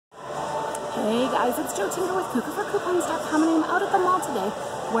Hey guys, it's Jo Tinker with Cuckoo.com, and I'm out at the mall today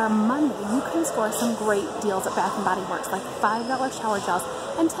where Monday you can score some great deals at Bath & Body Works, like $5 shower gels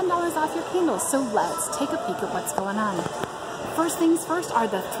and $10 off your candles. So let's take a peek at what's going on. First things first are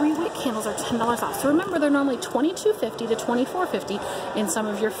the 3-wick candles are $10 off. So remember, they're normally $22.50 to $24.50 in some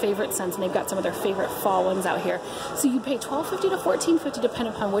of your favorite scents, and they've got some of their favorite fall ones out here. So you pay $12.50 to $14.50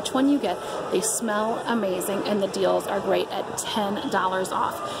 depending upon which one you get. They smell amazing, and the deals are great at $10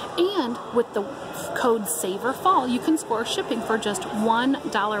 off. And with the code SAVERFALL, you can score shipping for just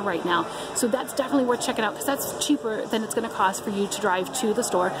 $1 right now. So that's definitely worth checking out because that's cheaper than it's going to cost for you to drive to the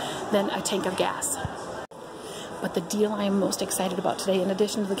store than a tank of gas. But the deal I am most excited about today, in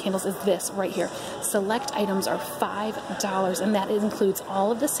addition to the candles, is this right here. Select items are $5, and that includes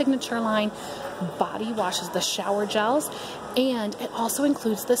all of the Signature line body washes, the shower gels, and it also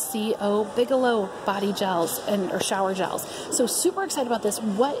includes the C.O. Bigelow body gels or shower gels. So super excited about this.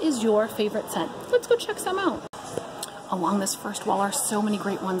 What is your favorite scent? Let's go check some out. Along this first wall are so many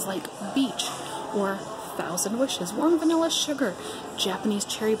great ones like Beach or Thousand Wishes, Warm Vanilla Sugar, Japanese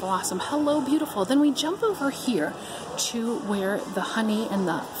Cherry Blossom, Hello Beautiful. Then we jump over here to where the honey and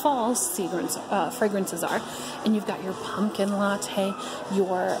the fall fragrances are, and you've got your pumpkin latte,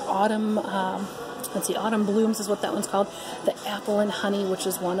 your autumn Autumn Blooms is what that one's called, the apple and honey, which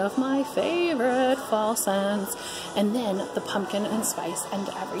is one of my favorite fall scents, and then the pumpkin and spice and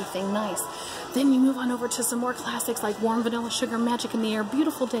everything nice. Then you move on over to some more classics like Warm Vanilla Sugar, Magic in the Air,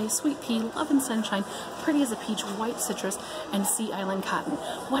 Beautiful Day, Sweet Pea, Love and Sunshine, Pretty as a Peach, White Citrus, and Sea Island Cotton.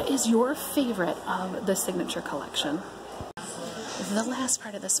 What is your favorite of the Signature collection? The last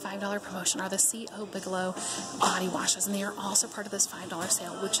part of this $5 promotion are the C.O. Bigelow body washes, and they are also part of this $5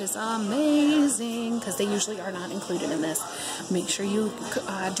 sale, which is amazing because they usually are not included in this. Make sure you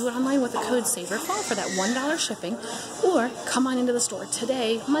do it online with the code SAVERFALL for that $1 shipping, or come on into the store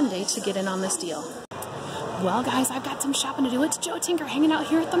today, Monday, to get in on this deal. Well guys, I've got some shopping to do. It's Jo Tinker hanging out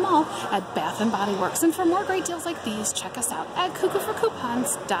here at the mall at Bath & Body Works, and for more great deals like these, check us out at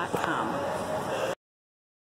CuckooForCoupons.com.